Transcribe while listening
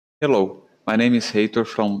Hello, my name is Heitor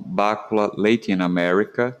from Bacula Latin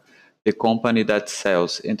America, the company that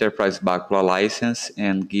sells enterprise Bacula license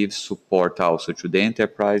and gives support also to the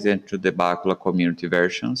enterprise and to the Bacula community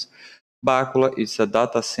versions. Bacula is a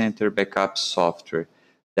data center backup software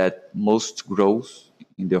that most grows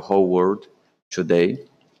in the whole world today.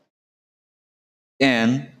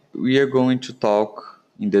 And we are going to talk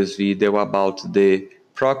in this video about the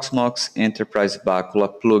Proxmox Enterprise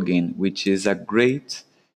Bacula plugin, which is a great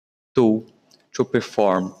tool to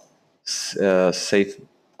perform safe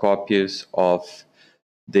copies of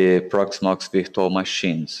the Proxmox virtual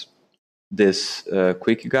machines. This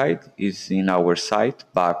quick guide is in our site,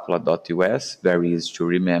 bacula.us, very easy to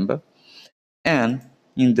remember. And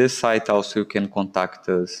in this site also you can contact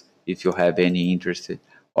us if you have any interest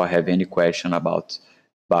or have any question about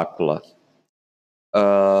Bacula.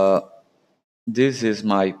 This is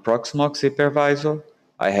my Proxmox hypervisor.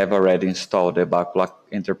 I have already installed the Bacula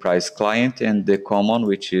Enterprise client and the common,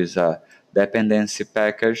 which is a dependency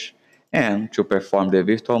package. And to perform the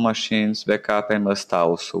virtual machines backup, I must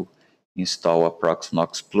also install a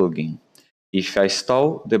Proxmox plugin. If I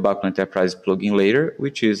install the Bacula Enterprise plugin later,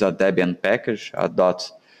 which is a Debian package, a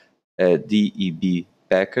 .deb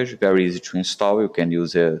package, very easy to install. You can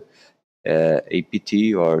use a apt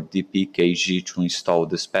or dpkg to install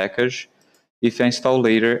this package. If I install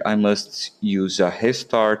later, I must use a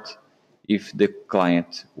restart if the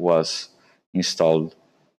client was installed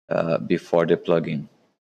before the plugin.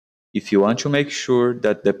 If you want to make sure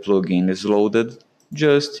that the plugin is loaded,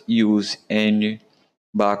 just use any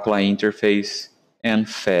Bacula interface and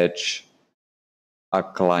fetch a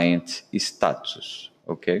client status,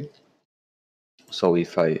 okay? So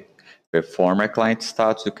if I perform a client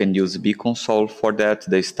status, you can use bconsole for that,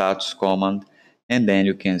 the status command, and then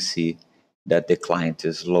you can see that the client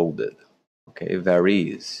is loaded. Okay, very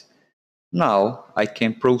easy. Now I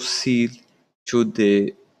can proceed to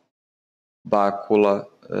the Bacula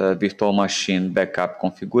virtual machine backup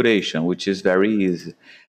configuration, which is very easy.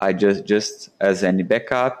 I just as any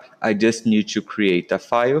backup, I just need to create a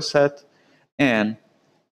file set and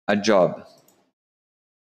a job.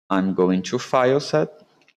 I'm going to file set.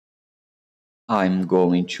 I'm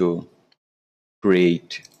going to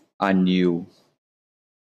create a new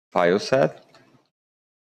file set.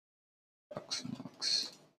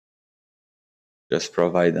 Proxmox. Just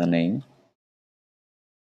provide a name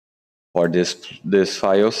for this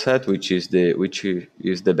file set, which is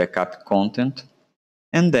the backup content,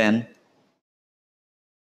 and then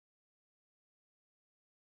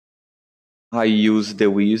I use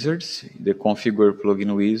the wizards, the configure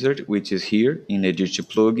plugin wizard, which is here in edit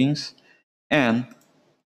plugins, and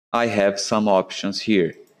I have some options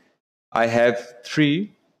here. I have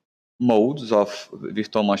 3 modes of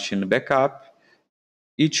virtual machine backup.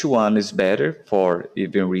 Each one is better for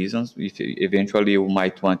even reasons. If eventually you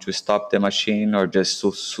might want to stop the machine or just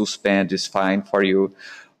suspend is fine for you,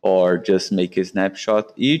 or just make a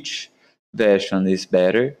snapshot. Each version is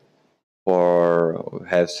better or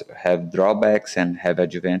have drawbacks and have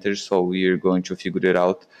advantages. So we are going to figure it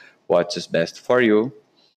out what is best for you.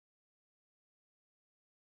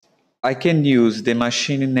 I can use the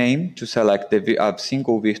machine name to select a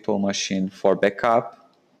single virtual machine for backup.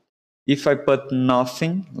 If I put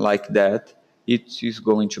nothing like that, it is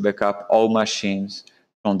going to backup all machines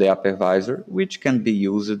from the hypervisor, which can be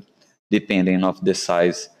used depending on the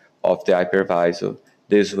size of the hypervisor.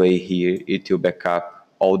 This way here, it will backup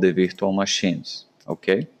all the virtual machines,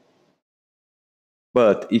 okay?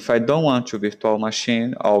 But if I don't want to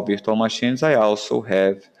all virtual machines, I also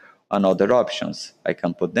have another options. I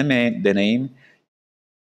can put the name,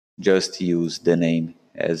 just use the name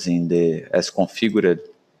as configured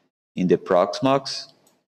in the Proxmox.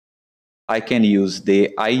 I can use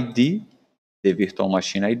the ID, the virtual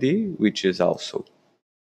machine ID, which is also,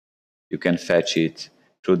 you can fetch it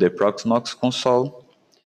through the Proxmox console.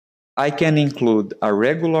 I can include a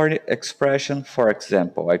regular expression. For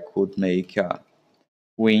example, I could make a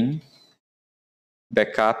win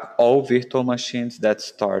backup all virtual machines that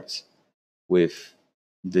starts with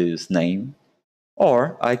this name,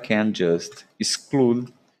 or I can just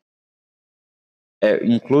include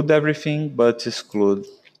everything but exclude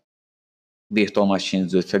virtual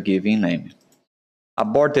machines with a given name.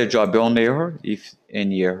 Abort the job on error if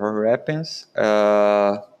any error happens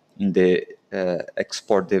in the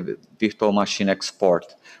export the virtual machine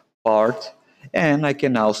export part, and I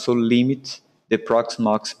can also limit the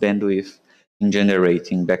Proxmox bandwidth in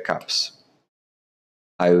generating backups.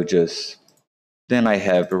 Then I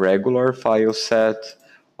have regular file set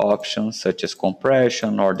options such as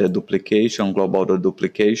compression or deduplication, global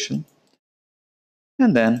deduplication,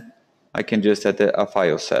 and then I can just add a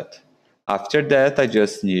file set. After that, I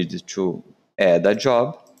just need to add a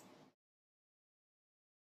job.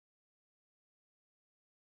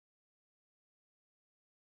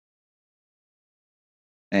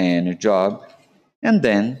 And a job. And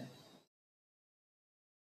then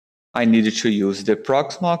I needed to use the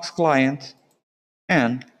Proxmox client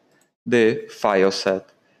and the file set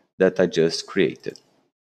that I just created.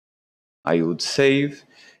 I would save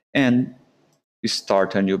and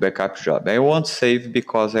start a new backup job. I won't save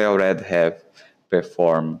because I already have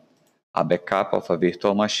performed a backup of a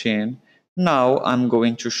virtual machine. Now I'm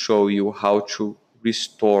going to show you how to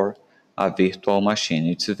restore a virtual machine.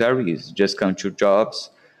 It's very easy. Just come to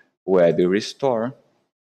Jobs, Web Restore.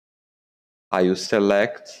 I will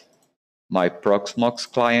select my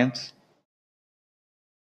Proxmox client.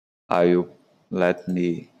 I will let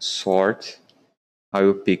me sort. I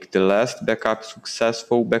will pick the last backup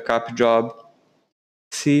successful backup job.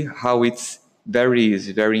 See how it's very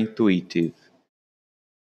easy, very intuitive.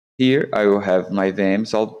 Here I will have my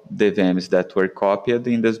VMs, all the VMs that were copied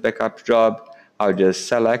in this backup job. I'll just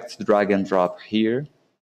select, drag and drop here.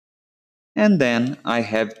 And then I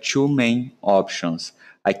have two main options.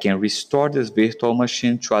 I can restore this virtual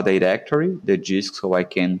machine to a directory, the disk, so I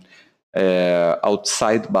can,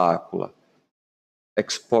 outside Bacula,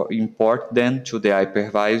 import them to the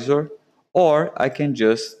hypervisor, or I can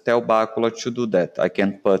just tell Bacula to do that. I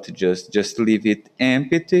can put just leave it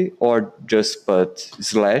empty, or just put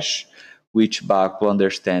slash, which Bacula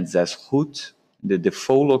understands as root, the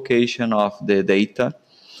full location of the data.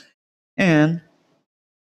 And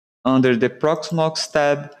under the Proxmox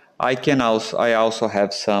tab, I also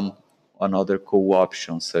have some another cool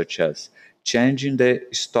options, such as changing the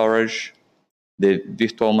storage, the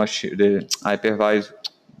virtual machine, the hypervisor,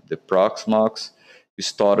 the Proxmox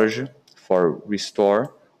storage for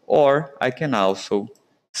restore, or I can also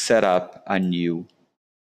set up a new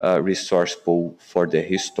resource pool for the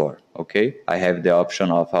restore. Okay, I have the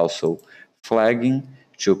option of also flagging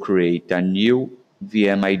to create a new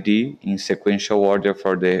VM ID in sequential order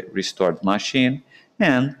for the restored machine,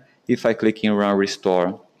 and if I click in Run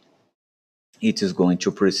Restore, it is going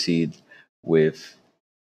to proceed with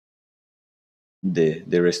the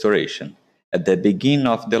restoration. At the beginning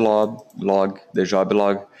of the the job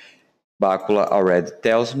log, Bacula already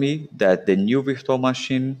tells me that the new virtual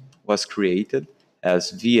machine was created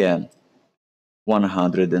as VM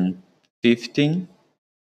 115,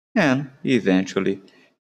 and eventually,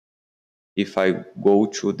 if I go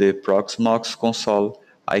to the Proxmox console,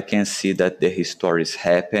 I can see that the restore is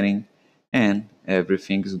happening and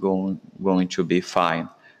everything is going to be fine.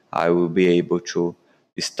 I will be able to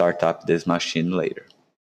start up this machine later.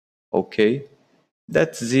 Okay,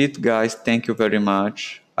 that's it, guys. Thank you very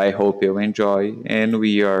much. I hope you enjoy, and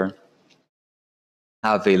we are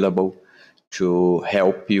available to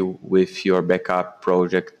help you with your backup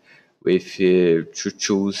project, with to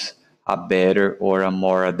choose a better or a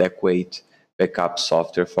more adequate backup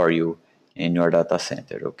software for you in your data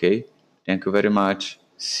center. Okay, thank you very much.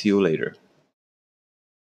 See you later.